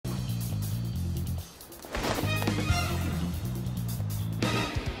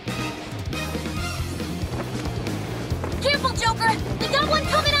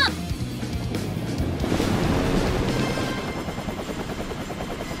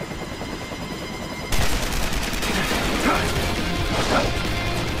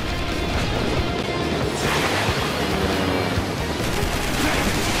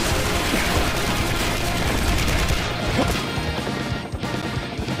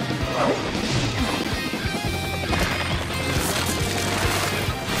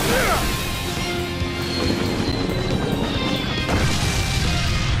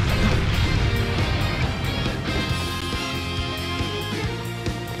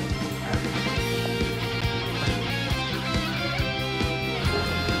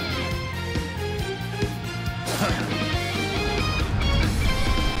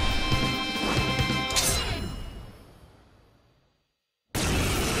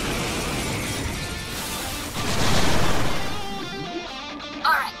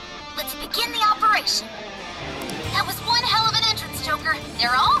let's begin the operation. That was one hell of an entrance, Joker.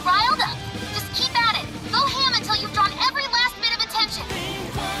 They're all riled up. Just keep at it. Go ham until you've drawn every last bit of attention.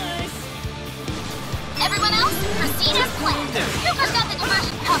 Everyone else, proceed as planned. Joker's got the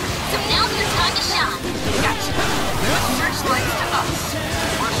diversion covered, so now's your time to shine. Gotcha. Put searchlights to us.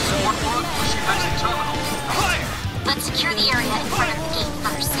 Where's the support plug pushing back the terminal? Fire! Let's secure the area in front of the gate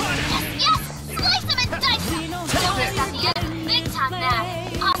first. Yes, yes! Slice them and dice them! Joker's got the end. Big time now.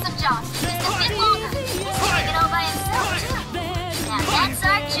 Awesome job. Just a bit longer. He's doing it all by himself, too. Now that's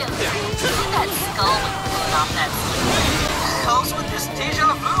our Joker. That skull would float off that scene. Comes with this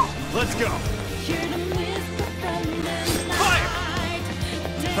deja vu. Let's go. Fire!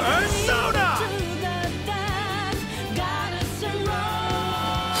 Persona!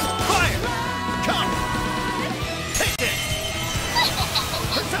 Fire! Come! Take this!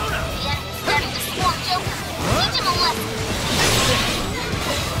 Persona! The enemy's starting to swarm Joker. Teach him a lesson.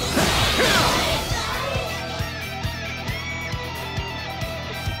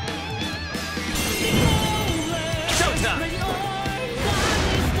 Showtime!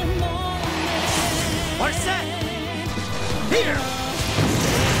 We're set! Here!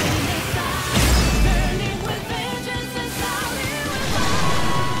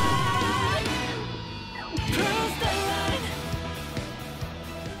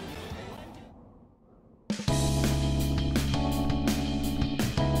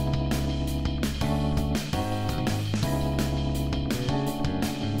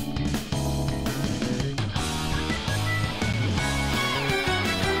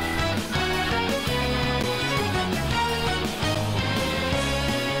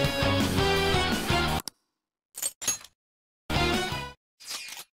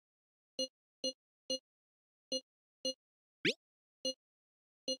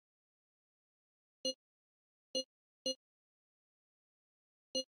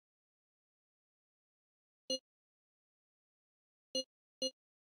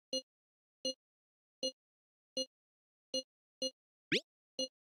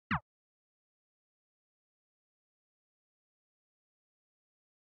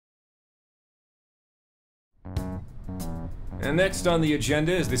 And next on the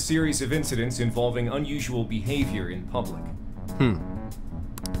agenda is the series of incidents involving unusual behavior in public.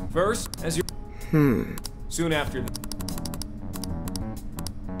 First, as you soon after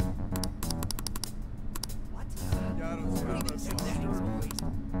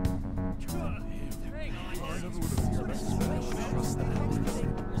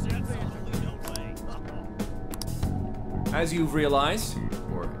As you've realized,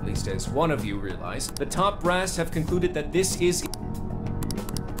 or at least as one of you realized, the top brass have concluded that this is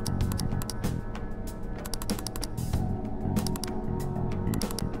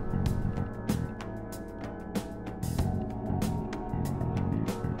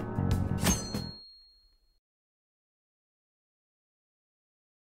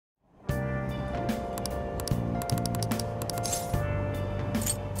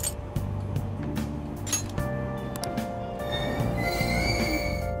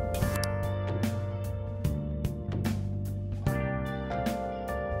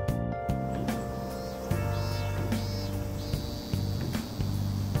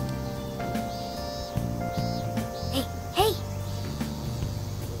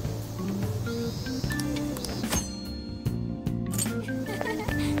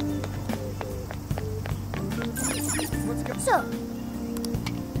So,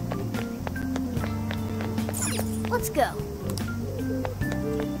 let's go.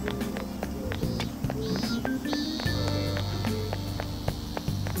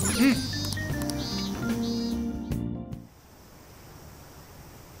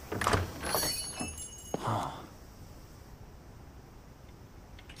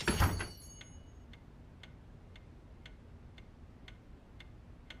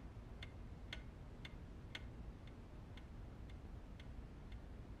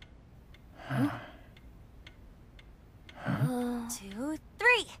 Two,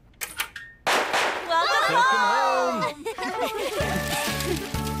 three. Welcome home!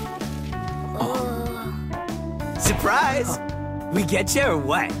 Surprise! We get you or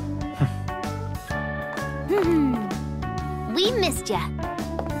what? We missed ya.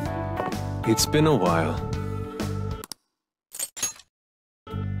 It's been a while.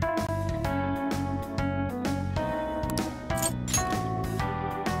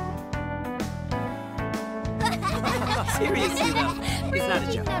 Seriously though, it's not a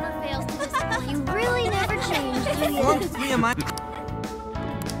joke. Never fails to disappoint. You really never change. Formed 3 of my...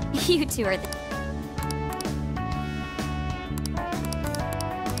 You two are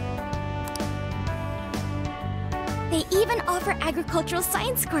They even offer agricultural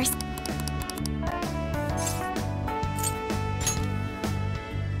science course.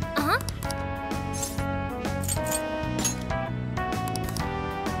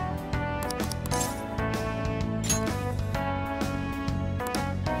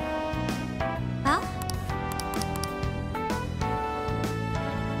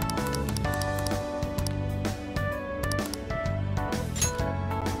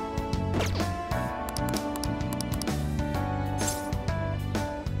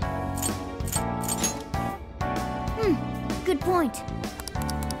 point.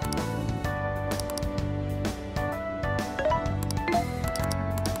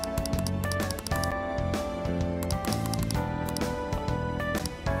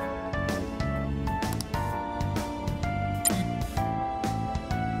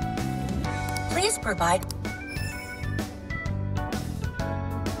 Please provide.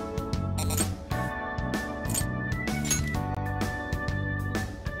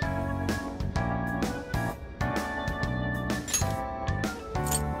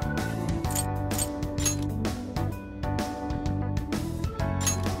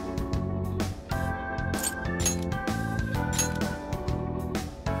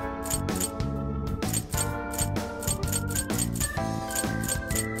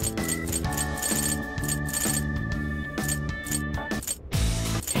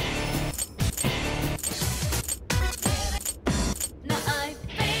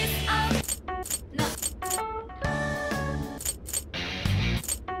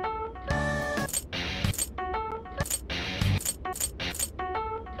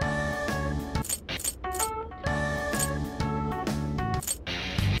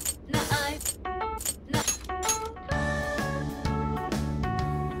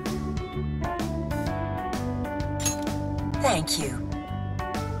 Thank you.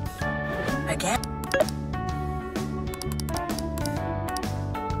 Again.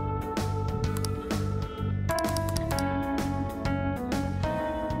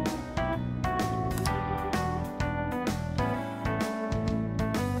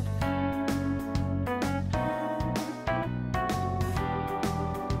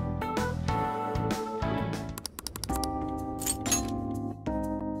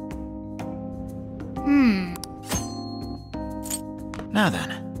 Now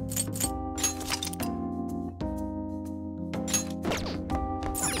then.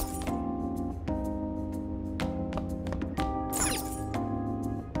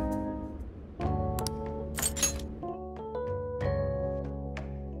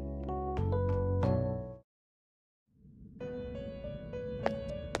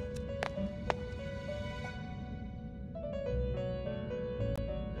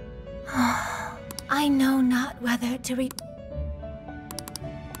 I know not whether to read.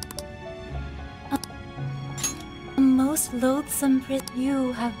 A most loathsome prisoner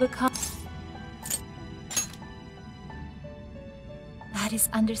you have become. That is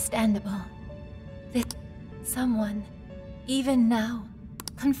understandable. That someone, even now,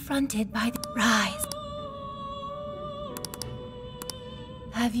 confronted by the rise.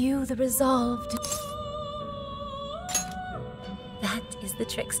 Have you the resolve to... That is the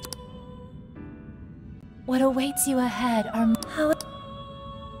trickster. What awaits you ahead are how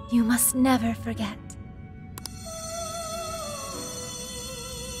you must never forget.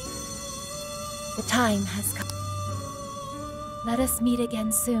 The time has come. Let us meet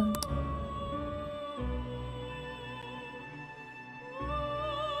again soon.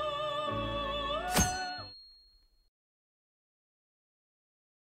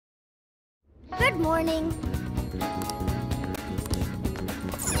 Good morning.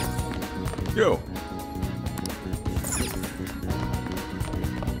 Yo.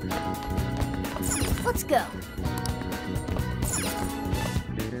 Let's go.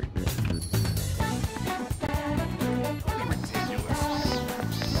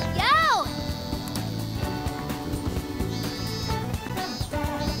 Yo!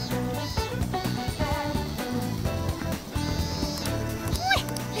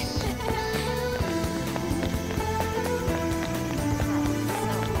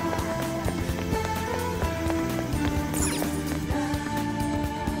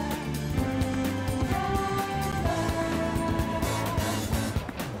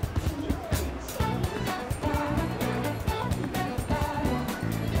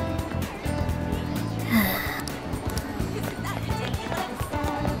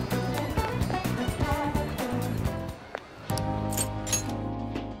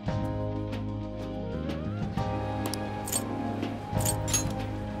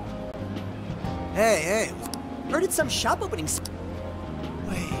 Hey, heard it's some shop opening.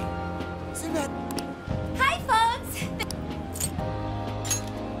 Wait, isn't that... Hi, folks!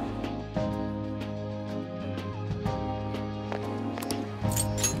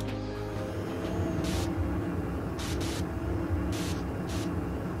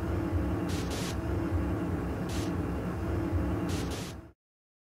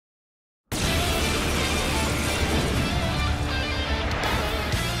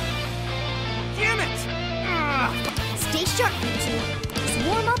 Stay sharp, you two. Just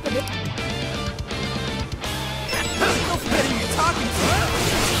warm up a bit. Don't forget who you're talking to.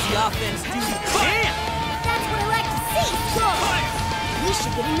 The offense, dude. Damn! That's what I like to see. Go!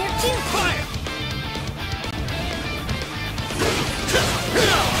 Get in there too. Fire!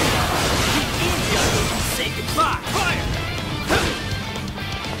 Say goodbye! Fire!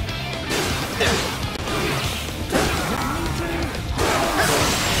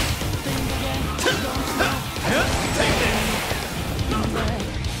 Take this!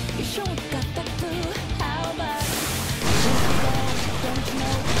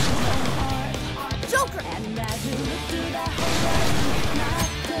 Joker!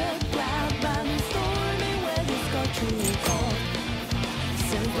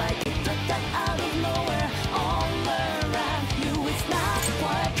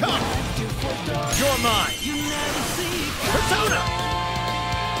 Come! You're mine! Persona!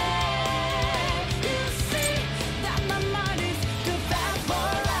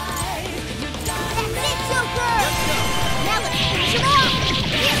 That's it, Joker! Now let's finish him off!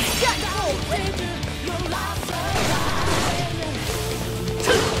 Here's shut forward!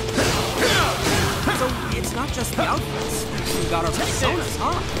 So it's not just the outfits. We got our personas,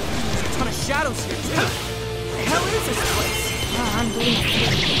 huh? There's a ton of shadows here too. The hell is this place?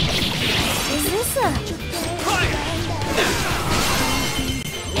 Unbelievable. Is this a... Fire!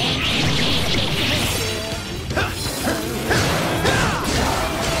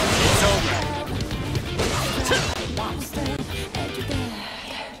 It's over.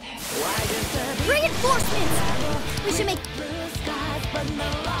 Reinforcements! We should make...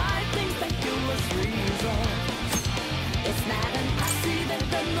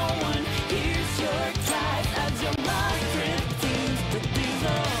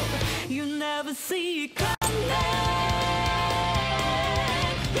 See it coming.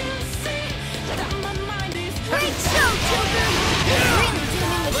 You see that my mind is Great show, children! Really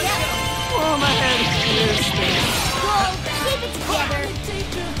doing the gap. Oh, my head is spinning. Go, keep it together!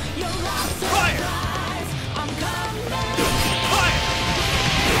 Fire! Fire!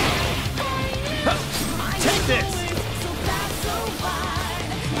 Take this!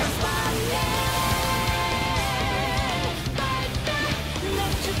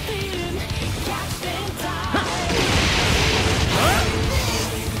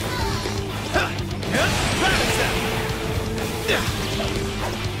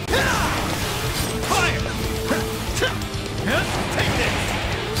 Fire! Take this!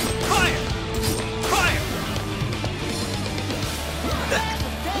 Fire! Fire!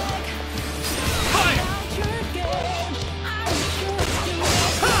 Fire!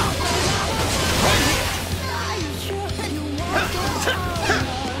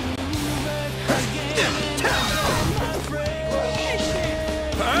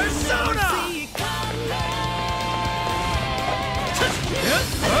 Persona!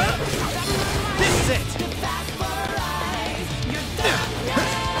 This is it!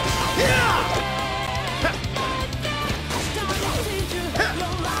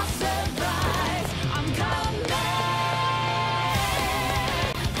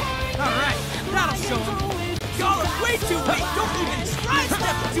 Alright, that'll show them. Y'all are way too weak. Don't even try to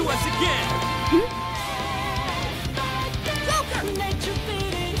step to us again.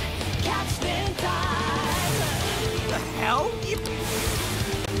 The hell?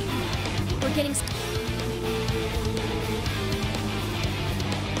 We're getting...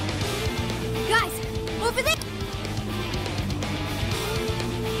 Guys, over there!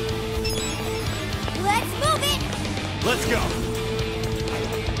 Let's move it! Let's go!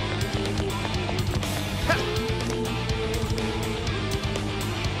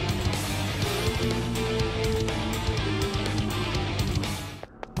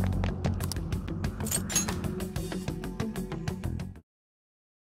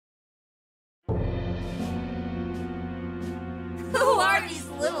 Who are these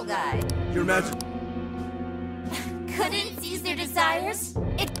little guys? Your magic. Couldn't seize their desires?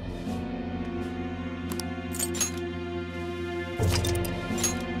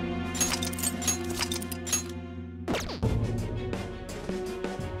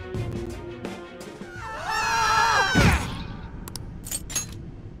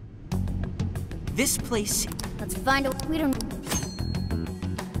 This place... Let's find a... We don't...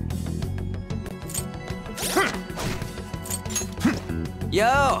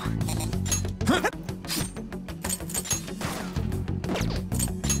 Yo!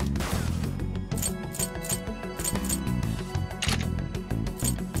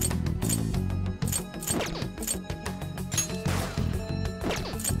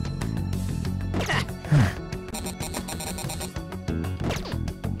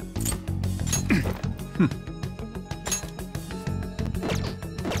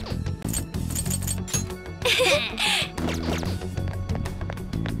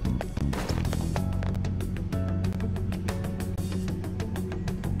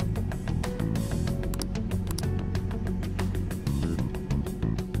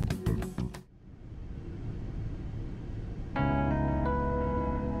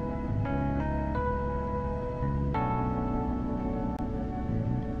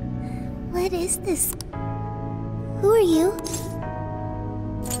 What is this? Who are you?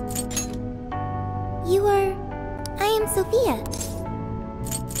 You are... I am Sophia.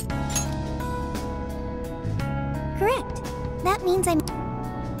 Correct. That means I'm...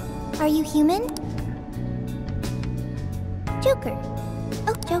 Are you human? Joker.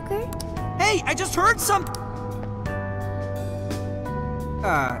 Oh, Joker. Hey, I just heard some...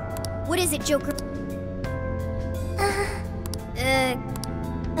 What is it, Joker?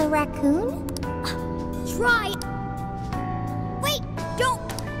 A raccoon? Try. Wait, don't.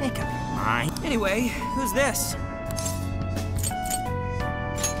 Make up your mind. Anyway, who's this?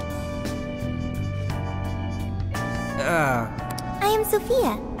 I am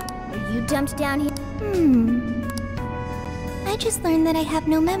Sophia. Are you dumped down here? I just learned that I have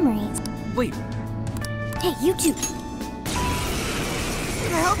no memories. Wait, Hey, you two. where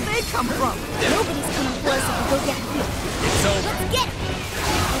the hell did they come from? Nobody's coming for us if we go down here. It's over. Let's get it.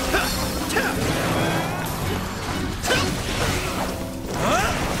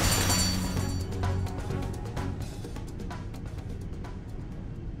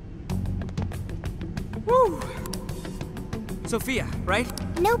 Woo! Sophia, right?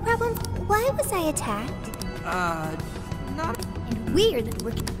 No problem. Why was I attacked? Not... And we're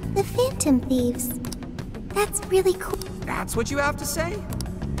the Phantom Thieves. That's really cool. That's what you have to say?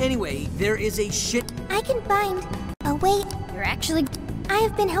 Anyway, there is a shit... I can find a way. You're actually... I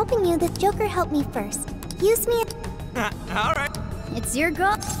have been helping you. The Joker helped me first. Use me. Alright. It's your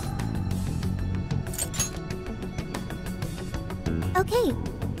girl. Okay.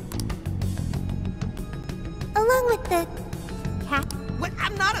 Along with the cat. What?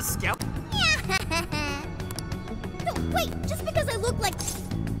 I'm not a scout. No, wait. Just because I look like...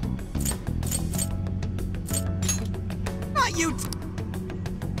 Not you.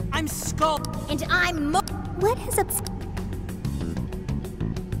 I'm Skull. And I'm What has ups...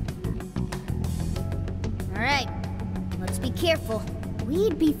 Alright. Let's be careful.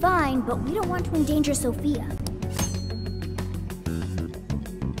 We'd be fine, but we don't want to endanger Sophia.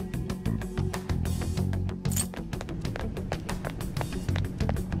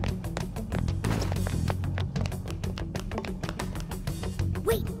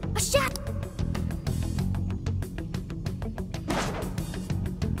 Wait! A shadow!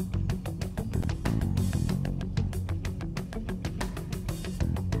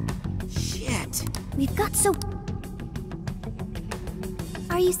 Shit. We've got so...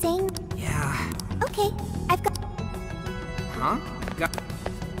 Are you saying... Yeah. Okay, I've got... Huh? Got...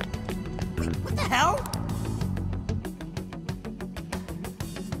 Wait, what the hell?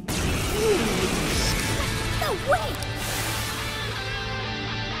 No way!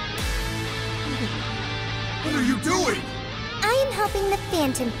 What are you doing? I am helping the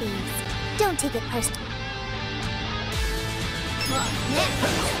Phantom Thieves. Don't take it personally.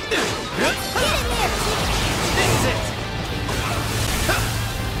 Get in there! This is it.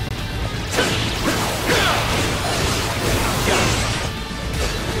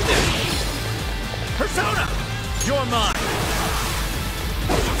 Persona! You're mine!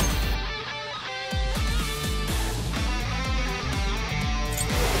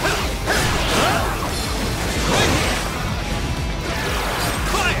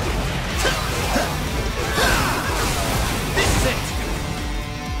 Fire! This is it!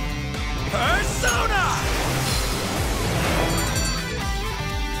 Persona!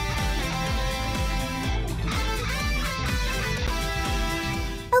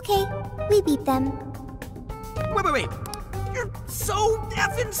 Okay, we beat them. Wait. You're so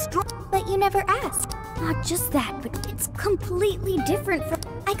effing strong. But you never asked. Not just that, but it's completely different from...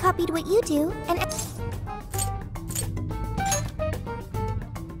 I copied what you do, and...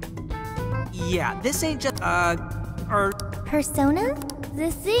 Yeah, this ain't just, Persona? The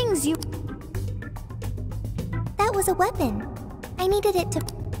things you... That was a weapon. I needed it to...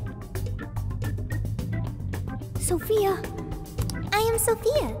 Sophia. I am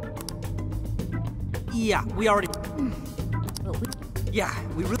Sophia. Yeah, we already... But we... Yeah,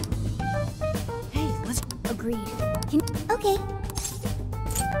 we really... Hey, let's... Agreed. Okay.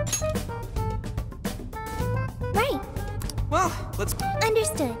 Right. Well, let's...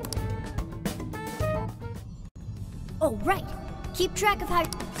 Understood. Oh, right. Keep track of how...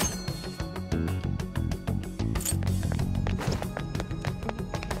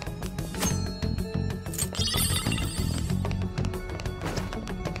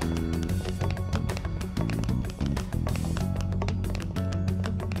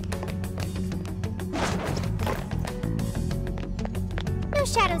 No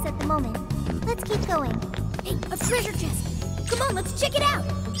shadows at the moment. Let's keep going. Hey, a treasure chest! Come on, let's check it out!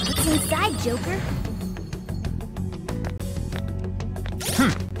 What's inside, Joker?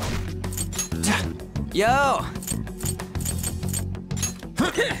 Yo!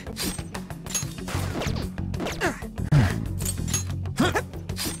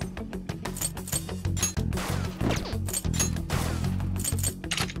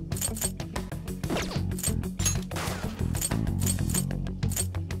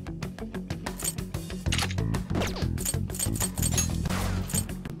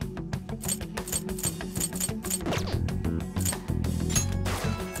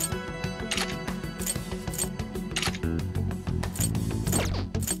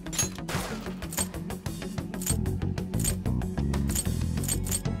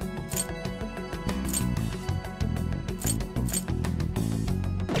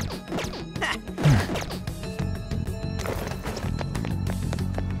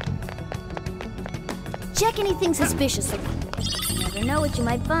 Check anything suspicious. You never know what you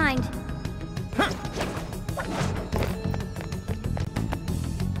might find.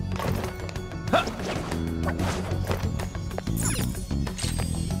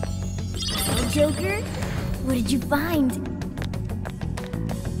 Well, Joker, what did you find?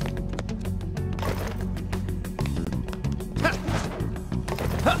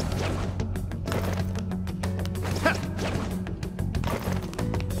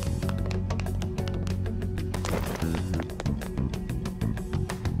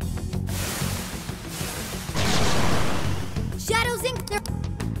 Shadows Inc. They're...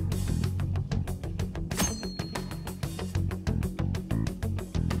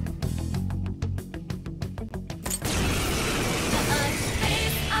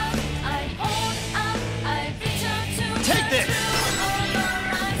 Take this!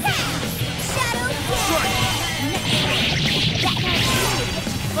 Shadows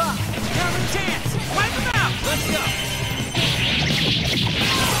Another chance! Wipe them out! Let's go!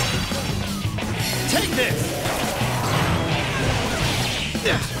 Take this!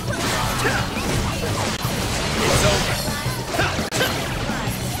 It's over.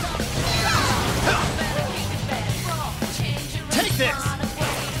 Take this!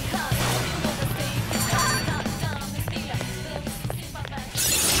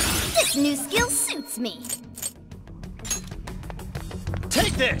 This new skill suits me.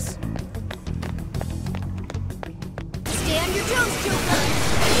 Take this! Stay on your toes, Joker.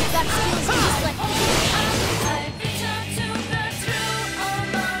 You've got skills just like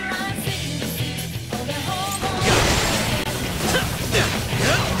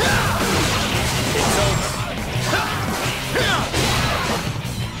It's over.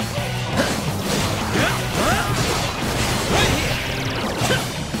 Right here.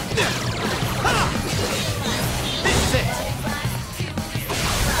 This is it.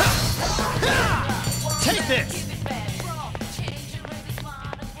 Take this.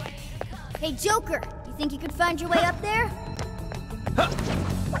 Hey, Joker, you think you could find your way up there?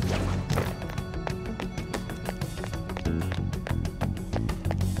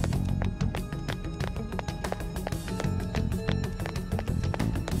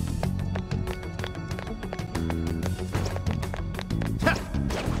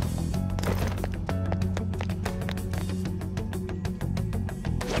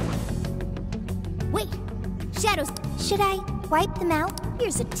 Wait, Shadows, should I wipe them out?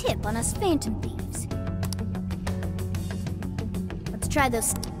 Here's a tip on us phantom thieves. Let's try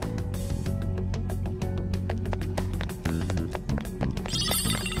those.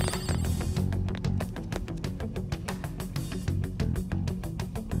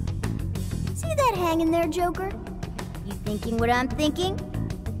 See that hanging there, Joker? You thinking what I'm thinking?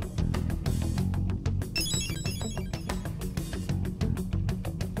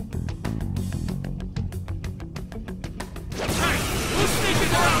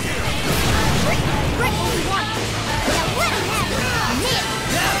 Right where we want it. Now let him have it. Nail.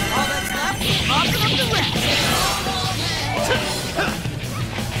 All that's left, offer them the rest!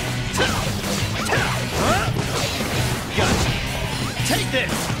 Gotcha. Take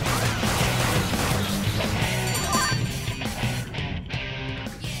this.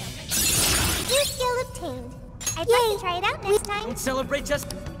 New skill obtained. I'd like to try it out next time. Don't celebrate just...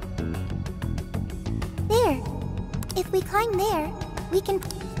 There. If we climb there, we can...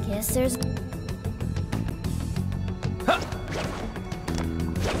 Guess there's...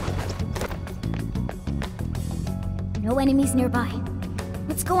 No enemies nearby.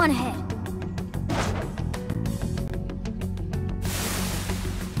 Let's go on ahead.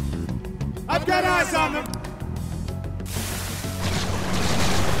 I've got eyes on them.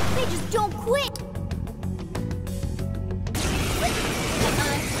 They just don't quit.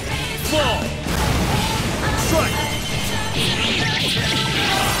 Fall. Strike.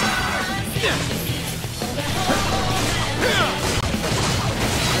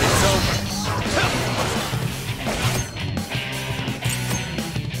 It's over.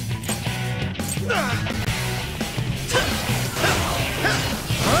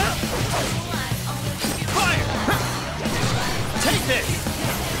 Fire! Take this!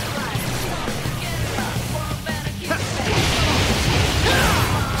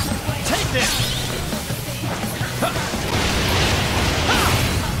 Take this!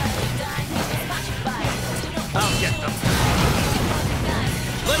 I'll get them.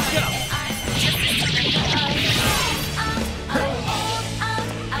 Let's go!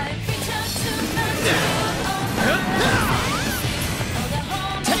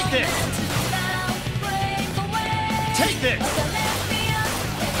 Take this! Take this!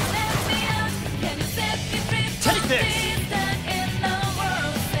 Take this!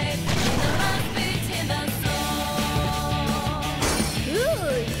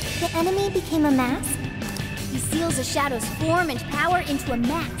 The enemy became a mask? He seals a shadow's form and power into a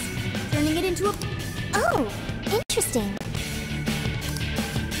mask, turning it into a... Oh, interesting.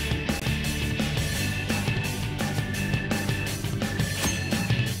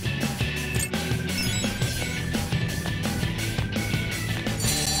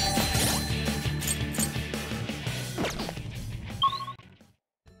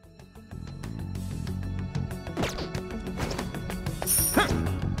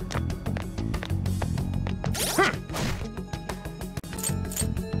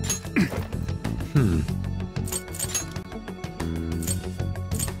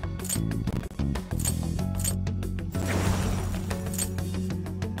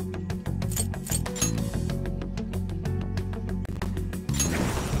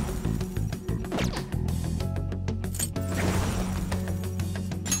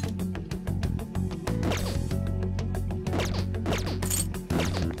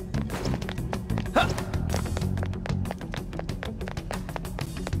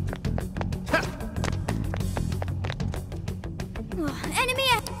 Enemy!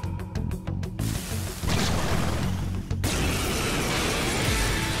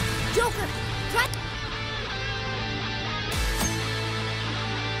 Joker! Try...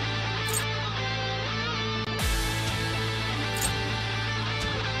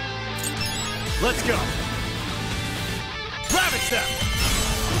 Let's go! Ravage them!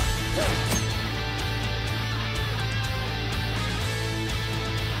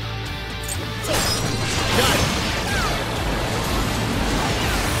 Got it!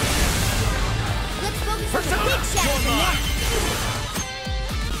 Let's focus on the Persona! big shadow You're mine!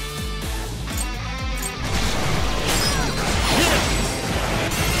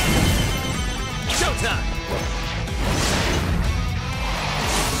 Showtime!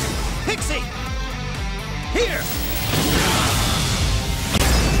 Pixie! Here!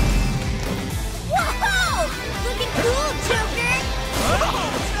 Whoa! Looking cool, Joker! Oh,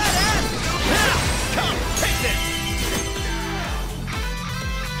 come, take this!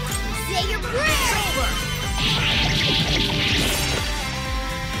 Say your prayer! Over!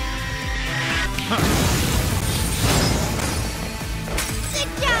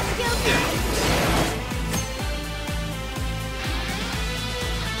 Good job, Joker!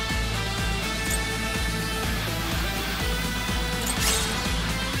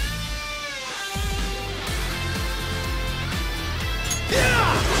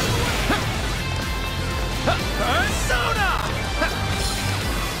 Persona!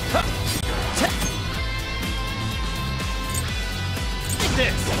 Take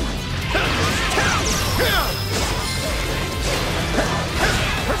this!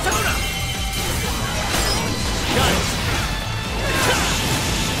 Persona! Got it!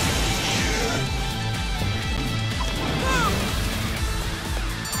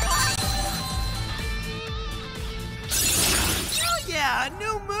 Oh yeah, a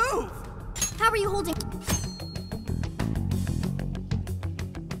new move! How are you holding?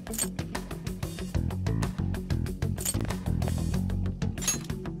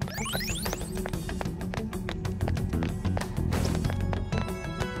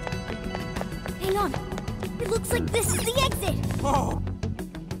 Hang on. It looks like this is the exit. Oh!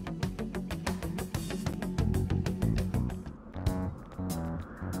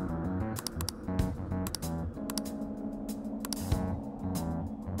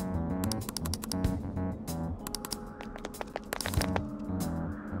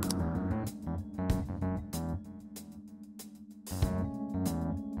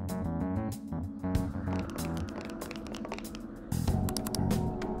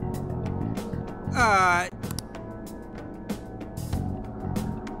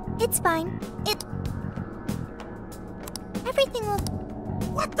 It's fine. Everything will...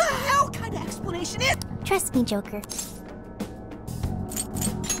 What the hell kind of explanation is... Trust me, Joker.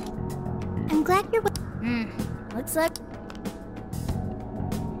 I'm glad you're... Looks like...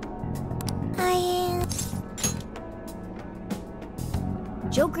 I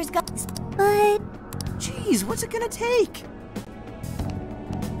Joker's got this, but... Jeez, what's it gonna take?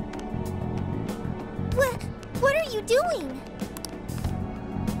 What are you doing?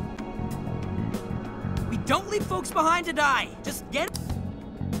 We don't leave folks behind to die. Just get...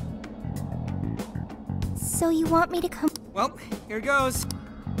 So you want me to come... Well, here goes.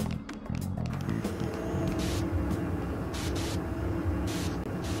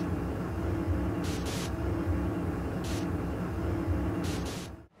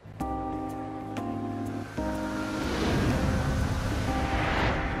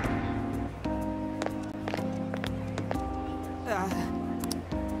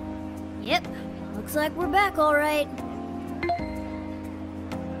 Yep, looks like we're back all right.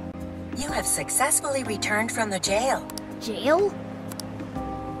 You have successfully returned from the jail. Jail?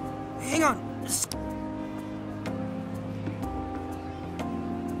 Hang on.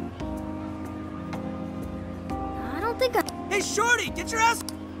 I don't think I... Hey, Shorty, get your ass...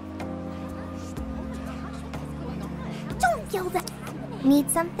 Don't yell that...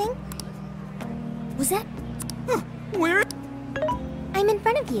 Need something? Was that... Where? I'm in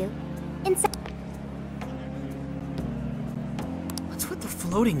front of you. Inside... What's with the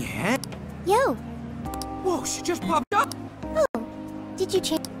floating head? Yo! Whoa, she just popped up! Oh, did you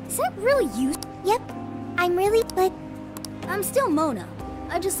change? Is that really you? Yep, I'm really... But... I'm still Mona.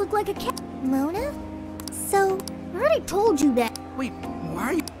 I just look like a cat. Mona? So... I already told you that. Wait, why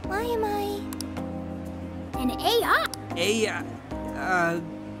are you... Why am I... An AI?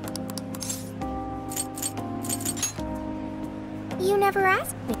 You never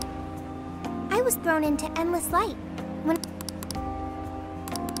asked me. I was thrown into endless light. When...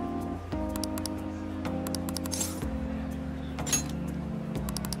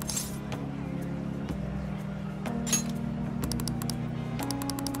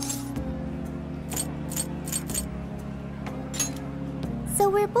 So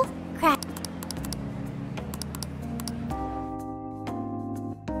we're both cracked.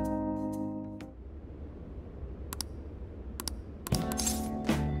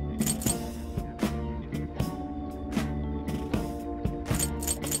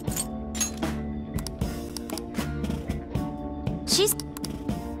 She's...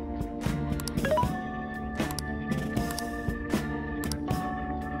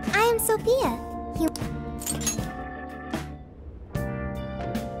 I am Sophia. You...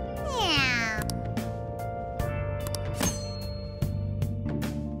 Yeah.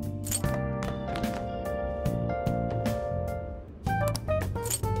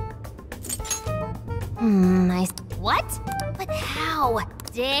 What? But how?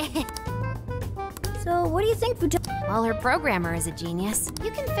 So, what do you think, Well, her programmer is a genius.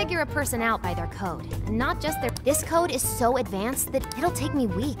 You can figure a person out by their code, and not just their... This code is so advanced that it'll take me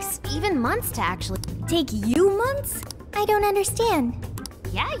weeks, even months to actually... Take you months? I don't understand.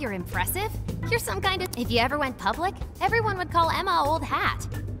 Yeah, you're impressive. You're some kind of... If you ever went public, everyone would call Emma Old Hat.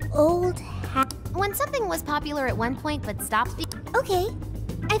 Old hat? When something was popular at one point but stopped being... Okay,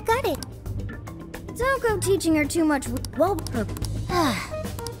 I've got it. Don't go teaching her too much wallpaper.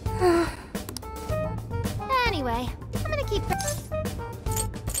 Anyway, I'm gonna keep...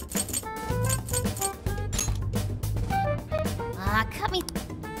 Cut me...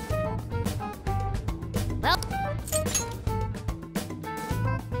 Well...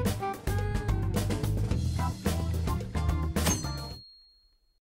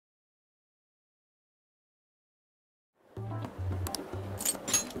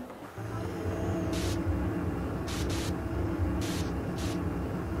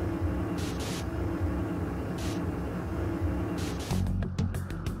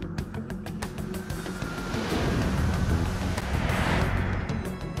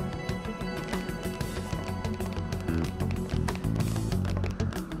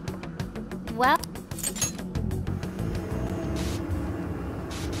 Well...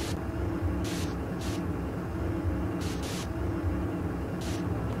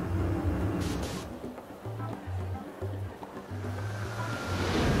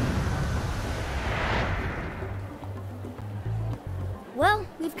 Well,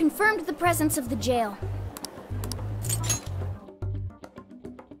 we've confirmed the presence of the jail.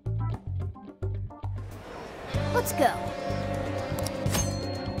 Let's go.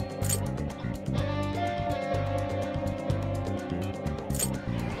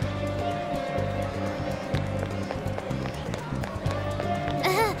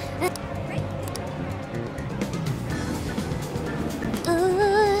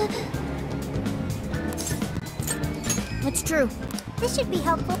 It's true. This should be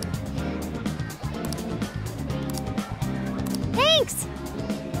helpful. Thanks!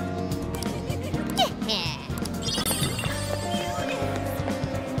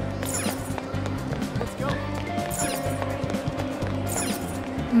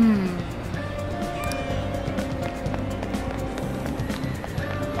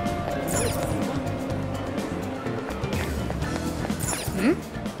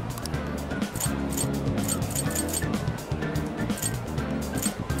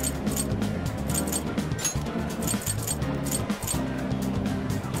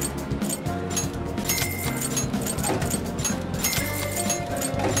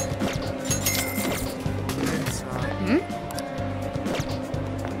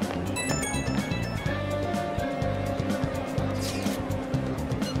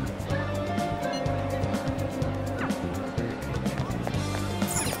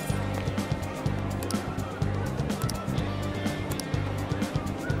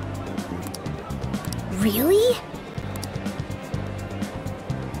 Really?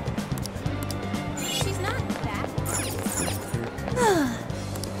 She's not that.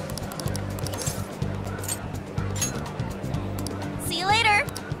 See you later.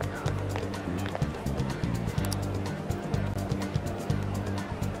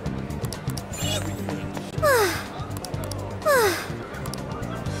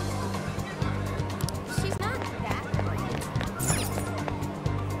 She's not that.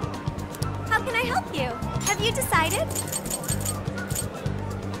 How can I help you? Have you decided?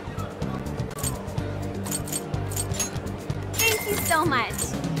 Thank you so much.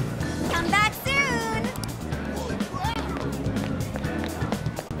 Come back soon.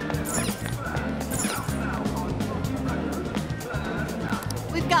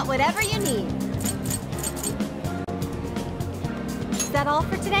 We've got whatever you need. Is that all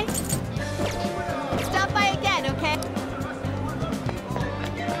for today? Stop by again, okay?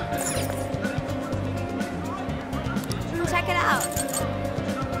 Check it out.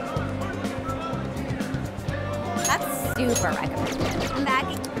 That's super recommended. I'm back.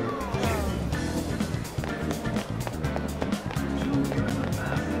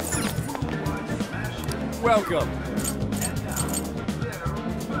 Welcome.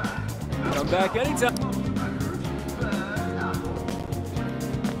 Come back anytime.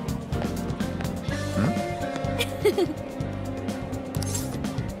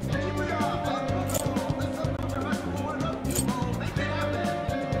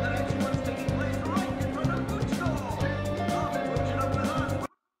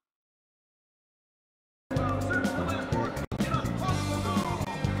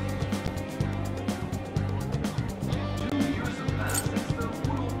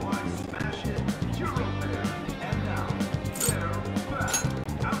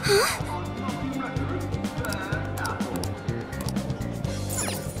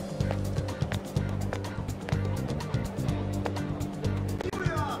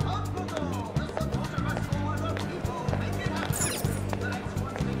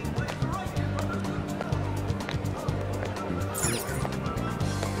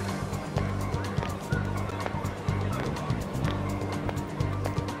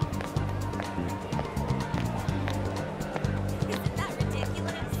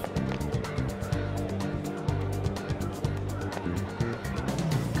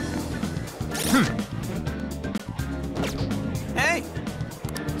 Hey!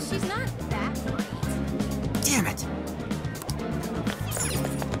 She's not that great. Damn it!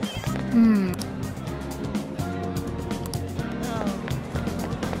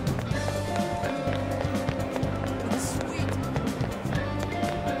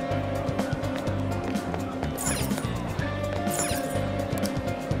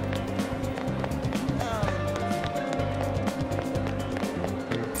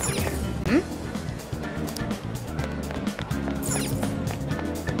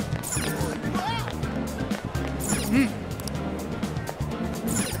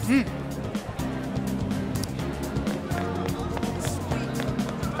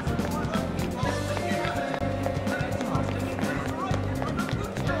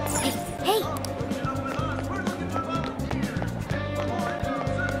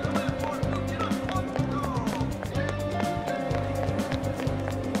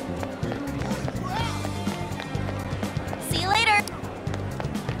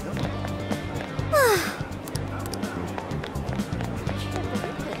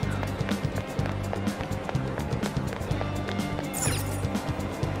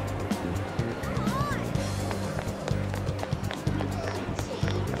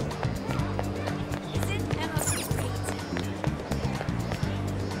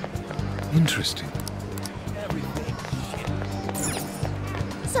 Interesting.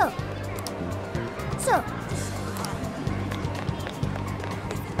 So.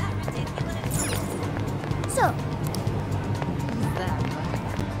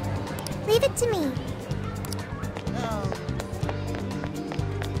 Leave it to me.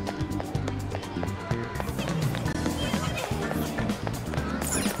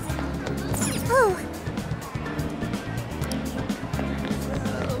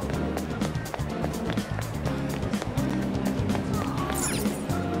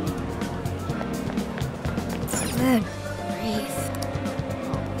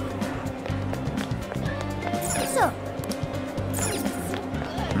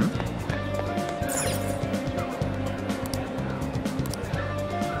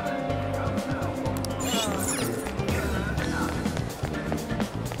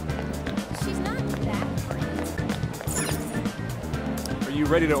 you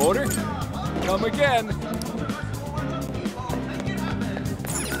ready to order? Come again.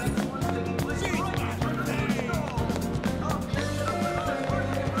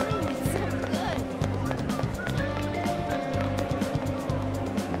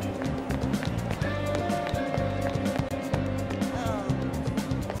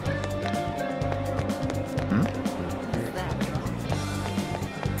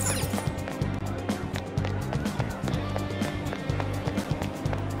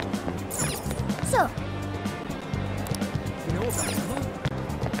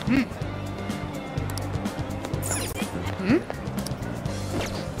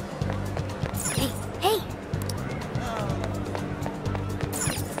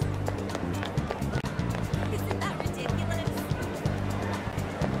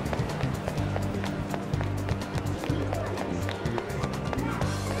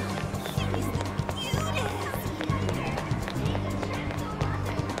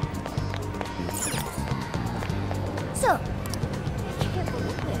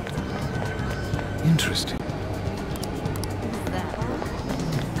 Interesting.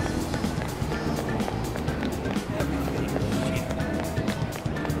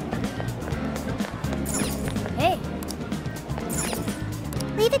 Hey.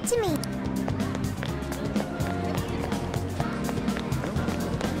 Leave it to me.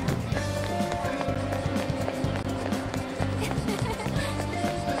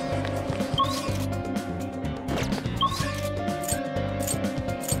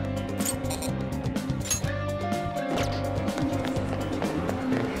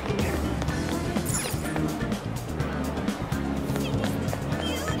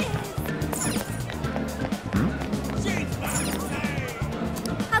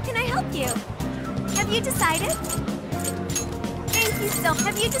 Have you decided? Thank you so much.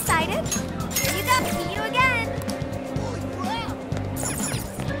 Have you decided? Here you go. See you again.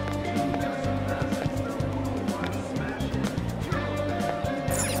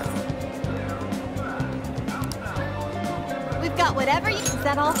 We've got whatever you... Is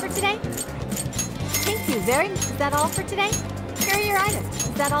that all for today? Thank you very much. Is that all for today? Here are your items.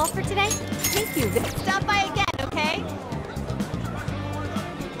 Is that all for today? Thank you. Stop by again, okay?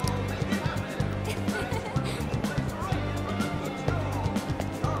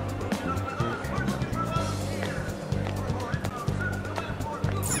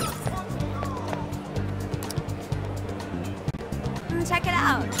 Check it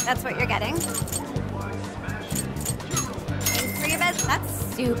out. That's what you're getting. Thanks for your best.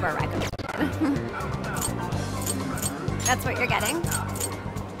 That's super recommended. That's what you're getting.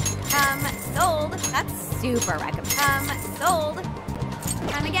 Sold. That's super recommended. Sold.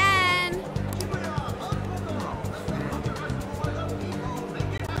 Come again.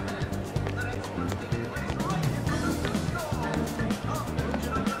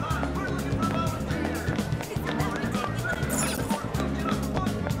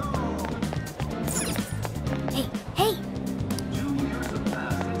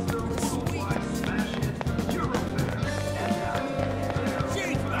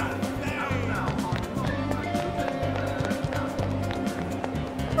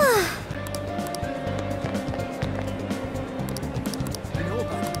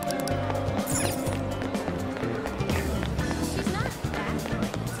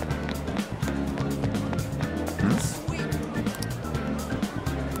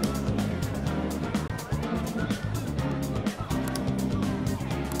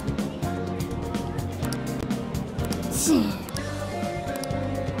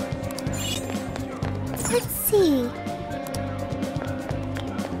 Let's see.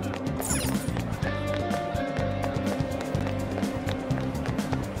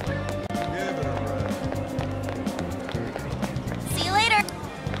 See you later.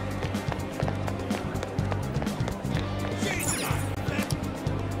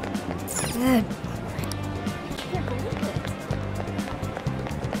 Good.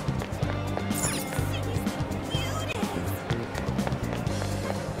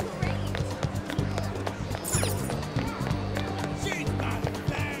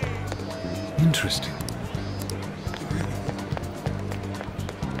 Interesting.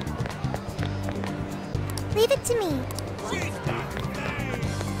 Leave it to me.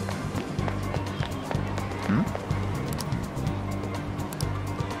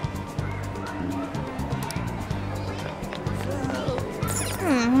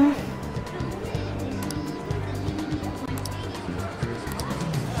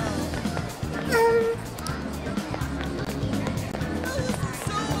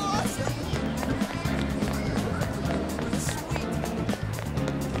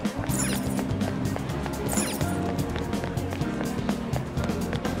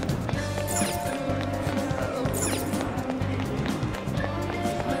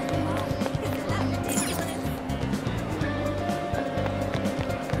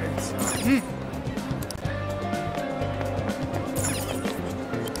 Hi,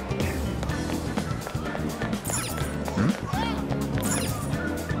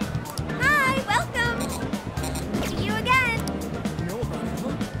 welcome! See you again!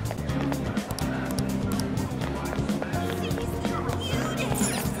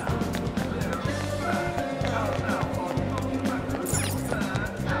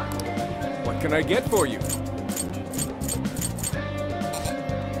 What can I get for you?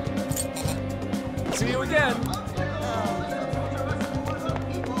 See you again.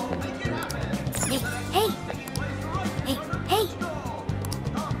 Hey, hey! Hey, hey!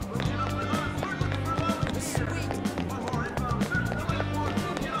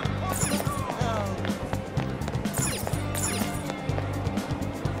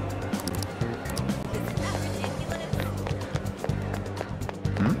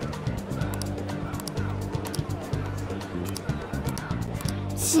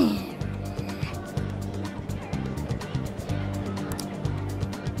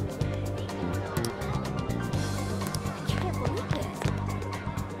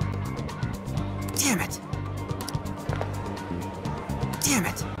 Damn it! Damn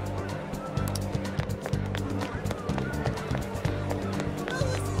it!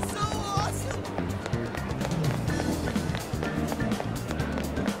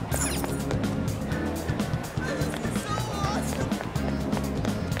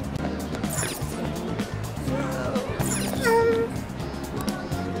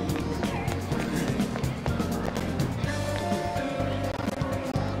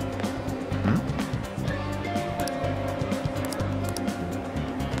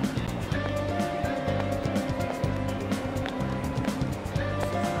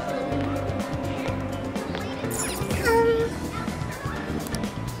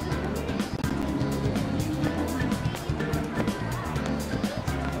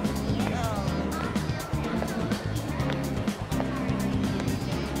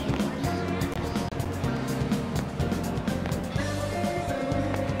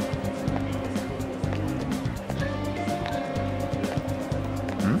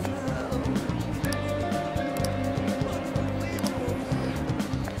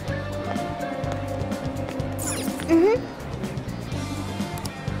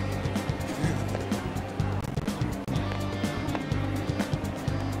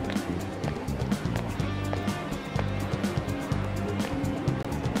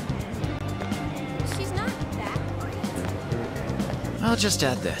 She's not that great. I'll just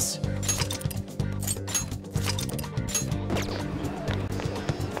add this.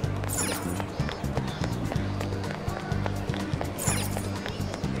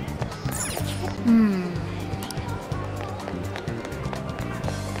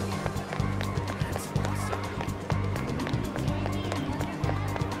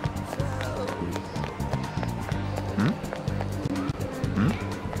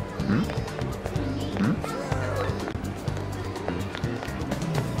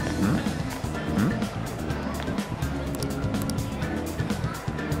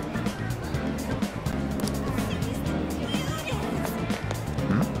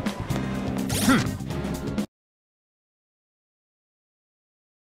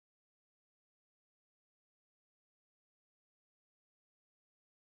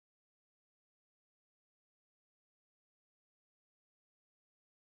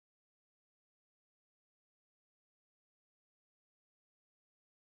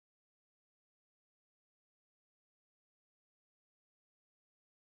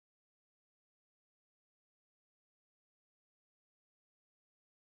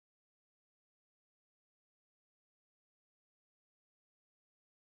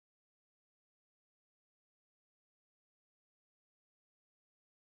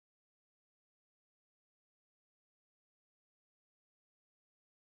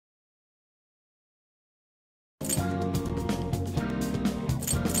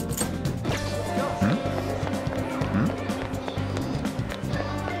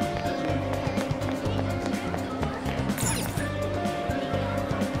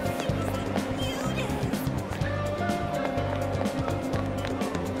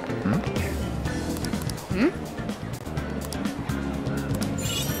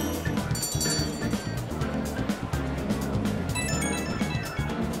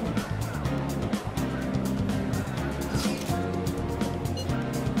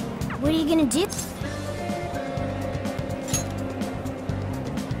 What are you gonna do?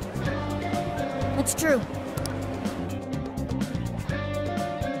 What's true?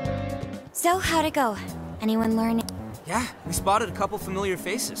 So, how'd it go? Anyone learn? Yeah, we spotted a couple familiar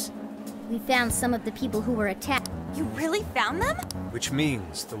faces. We found some of the people who were attacked. You really found them? Which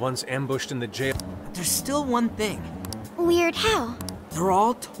means the ones ambushed in the jail. But there's still one thing. Weird how? They're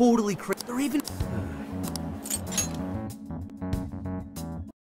all totally crazy. They're even...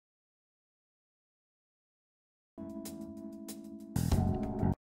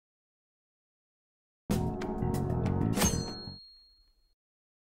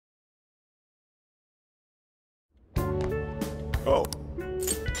 Oh.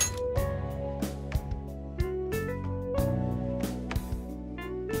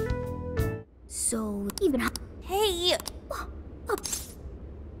 So, even... Hey!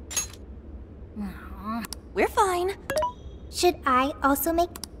 We're fine. Should I also make...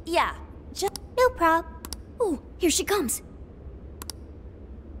 Yeah, just... No prob. Ooh, here she comes.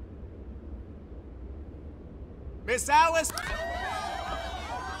 Miss Alice!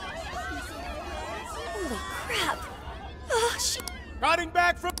 Holy crap. Oh, Riding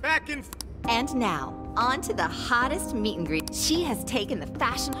back in... And now, on to the hottest meet and greet. She has taken the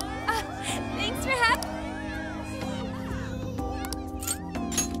fashion... thanks for having...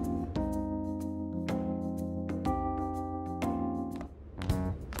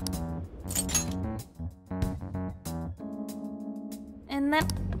 And then...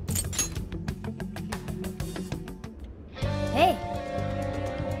 Hey.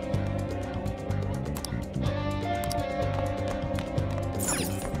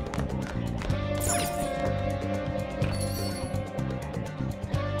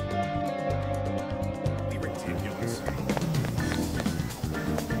 Ridiculous.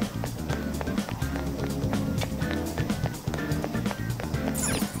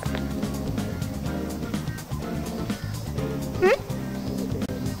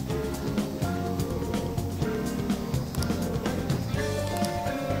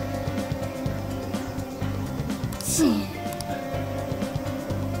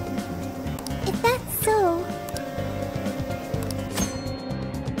 If that's so...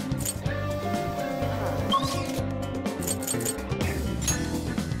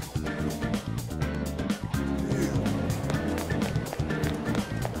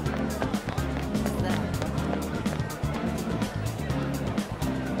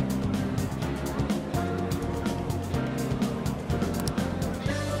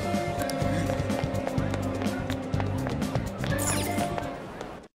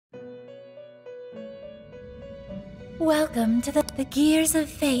 Welcome to the gears of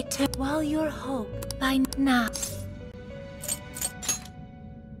fate while your hope by not.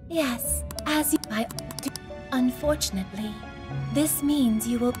 Yes, as you by unfortunately, this means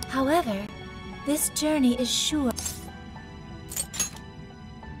you will. However, this journey is sure.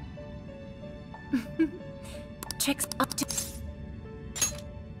 Tricks up to.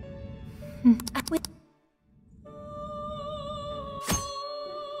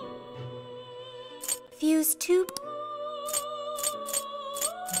 Fuse two.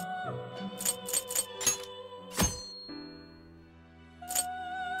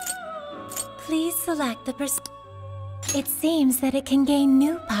 Please select the person. It seems that it can gain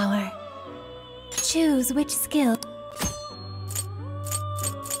new power. Choose which skill.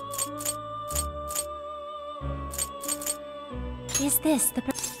 Is this the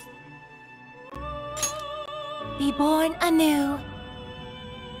Be born anew.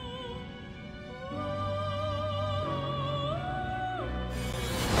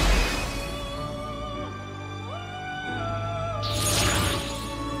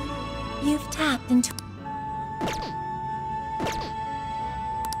 You've tapped into...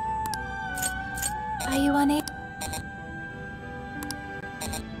 Are you unable?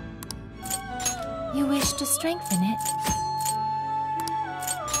 You wish to strengthen it?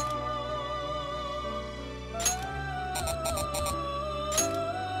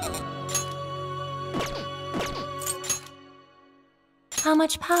 How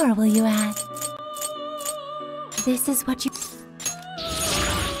much power will you add? This is what you...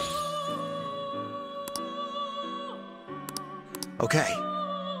 Okay.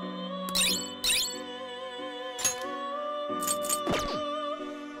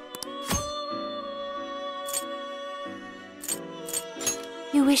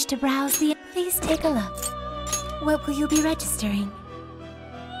 You wish to browse the... Please take a look. What will you be registering?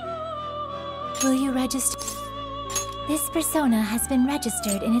 Will you register? This persona has been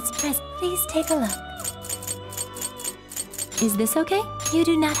registered in its present. Please take a look. Is this okay? You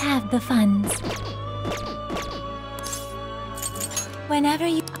do not have the funds. Whenever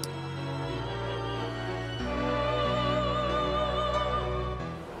you...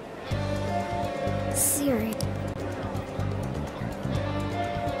 Siri.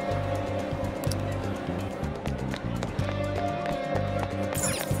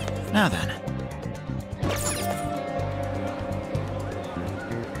 Now then.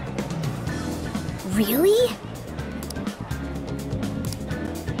 Really?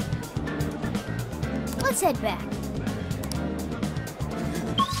 Let's head back.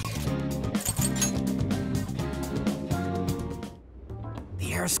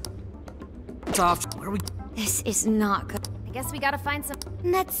 The air's soft. Where are we? This is not good. I guess we gotta find some.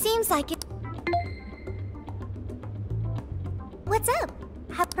 That seems like it. What's up?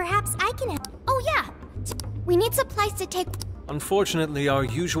 Perhaps I can help. Oh yeah! We need supplies to take. Unfortunately, our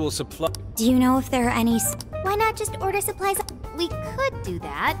usual supply. Do you know if there are any? Why not just order supplies? We could do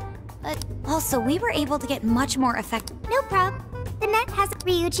that, but Also, we were able to get much more effective. No prob. The net has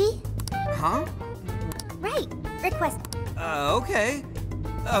Ryuji. Huh? Right. Request. Okay.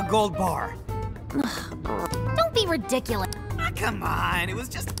 A gold bar. don't be ridiculous. Ah, come on, it was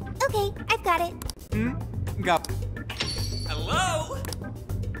just... Okay, I've got it. Got... Hello?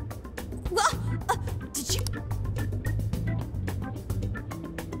 Did you?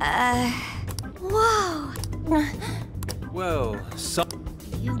 Whoa. Well, some.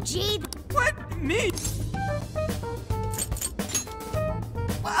 Ryuji. What? Me?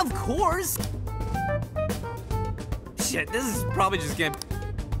 Well, of course. Shit, this is probably just getting...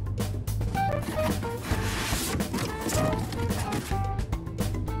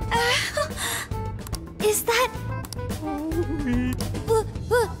 Is that...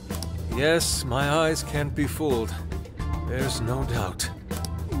 Yes, my eyes can't be fooled. There's no doubt.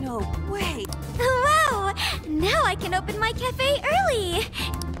 No way. Wow! Now I can open my cafe early!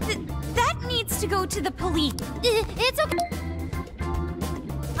 That needs to go to the police. It's okay.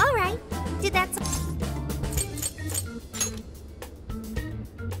 Alright. Did that...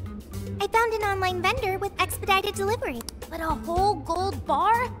 I found an online vendor with expedited delivery. But a whole gold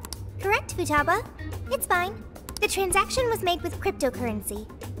bar? Correct, Futaba. It's fine. The transaction was made with cryptocurrency.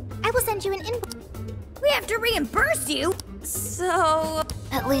 I will send you an invoice. We have to reimburse you. So...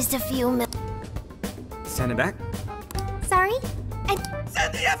 At least a few mil. Send it back? Sorry?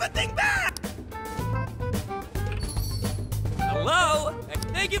 Send the everything back! Hello?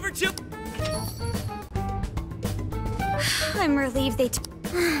 Thank you for I'm relieved they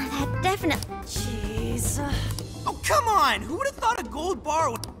that definitely... Jeez. Oh, come on! Who would have thought a gold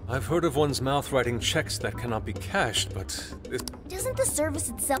bar would... I've heard of one's mouth writing checks that cannot be cashed, but this... Doesn't the service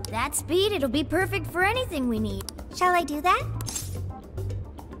itself... That speed, it'll be perfect for anything we need. Shall I do that?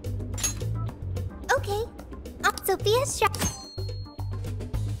 Okay. Sophia's shop...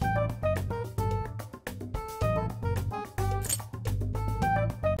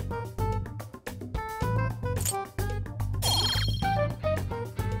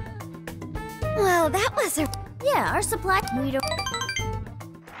 Well, that was a... Yeah, our supply... We don't...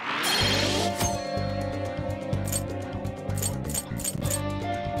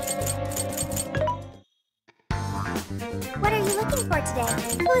 What are you looking for today?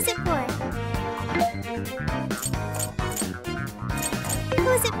 Who is it for? Who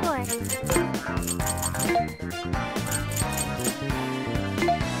is it for?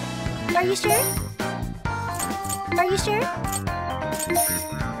 Are you sure? Are you sure?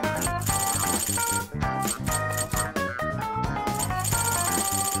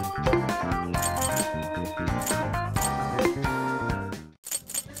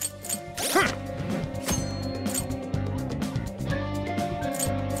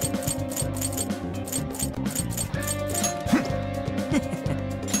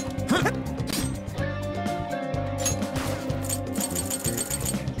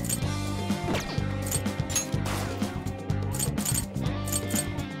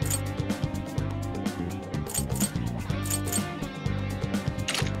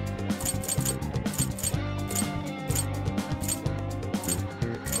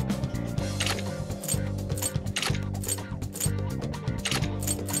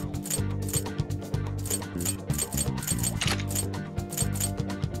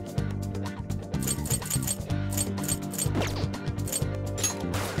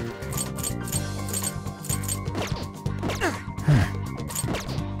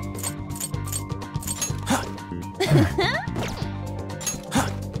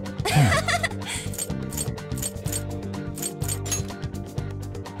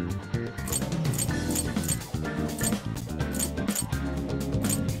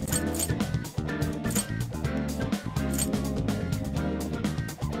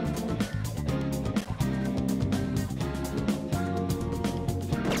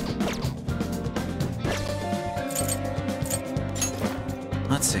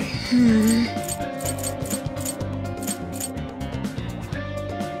 Let's see.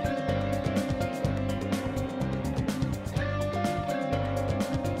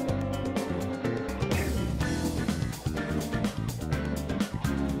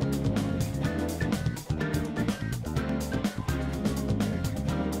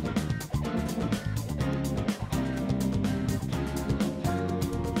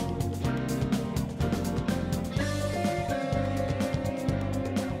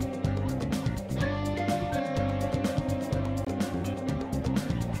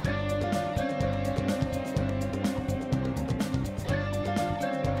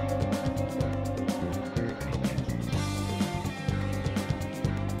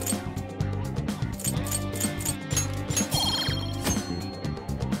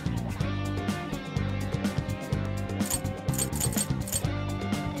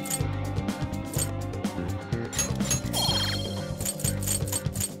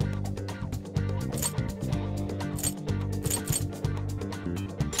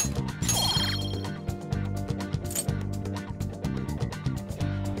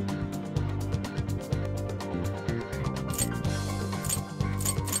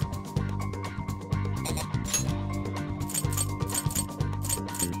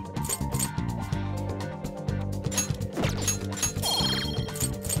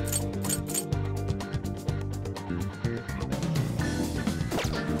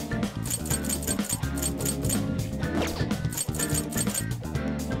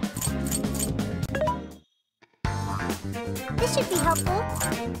 This should be helpful.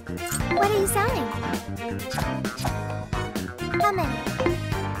 What are you selling? How many?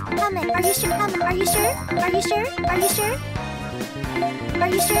 How many? Are you sure? How many? Are you sure? Are you sure? Are you sure? Are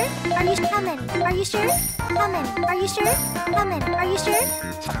you sure? Are you? How many? Are you sure? How many? Are you sure? How many? Are you sure?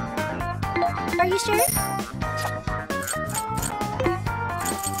 Are you sure?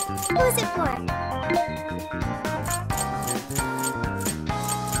 Who is it for?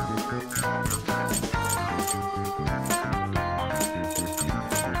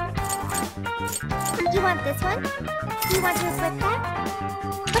 You want this one? Do you want to equip that?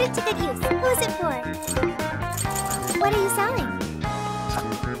 Put it to good use. Who is it for? What are you selling?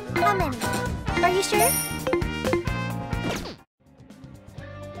 How many? Are you sure?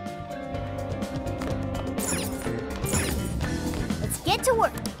 Let's get to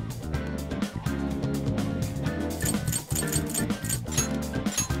work.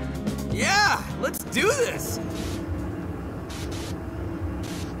 Yeah, let's do this!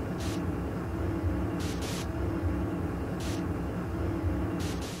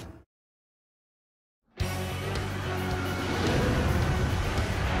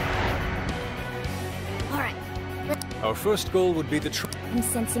 Our first goal would be the I'm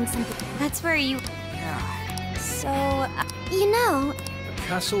sensing something. That's where you... So, you know... a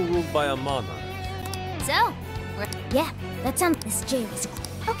castle ruled by a monarch. So, Yeah, that sounds... This jail is...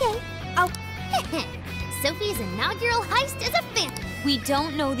 Okay, I'll... Sophie's inaugural heist is a fan. We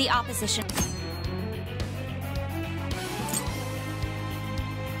don't know the opposition.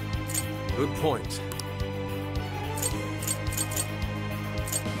 Good point.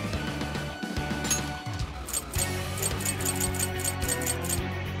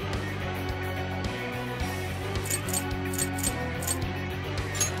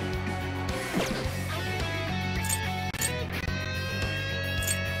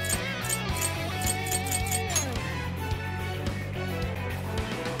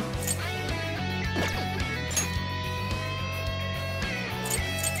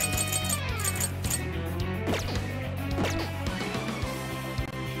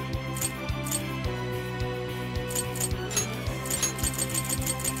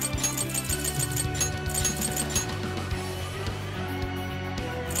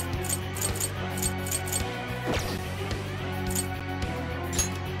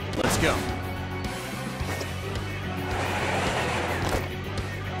 Let's go.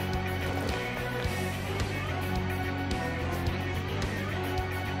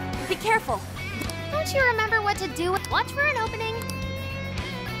 Be careful. Don't you remember what to do? Watch for an opening.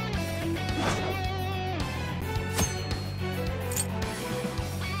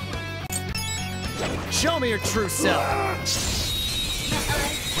 Show me your true self.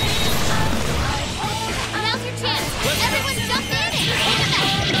 Now's your chance. Everyone jump in and take it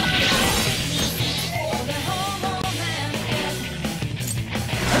back.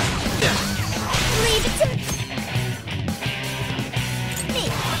 Leave it to me.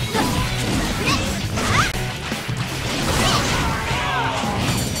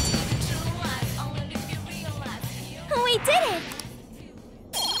 We did it!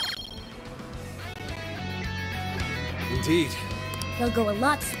 Indeed. They'll go a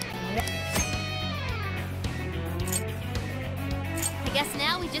lot... I guess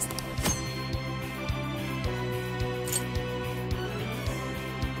now we just...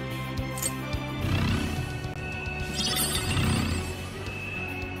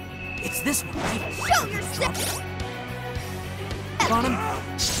 It's this one, right? Show yourself! On him.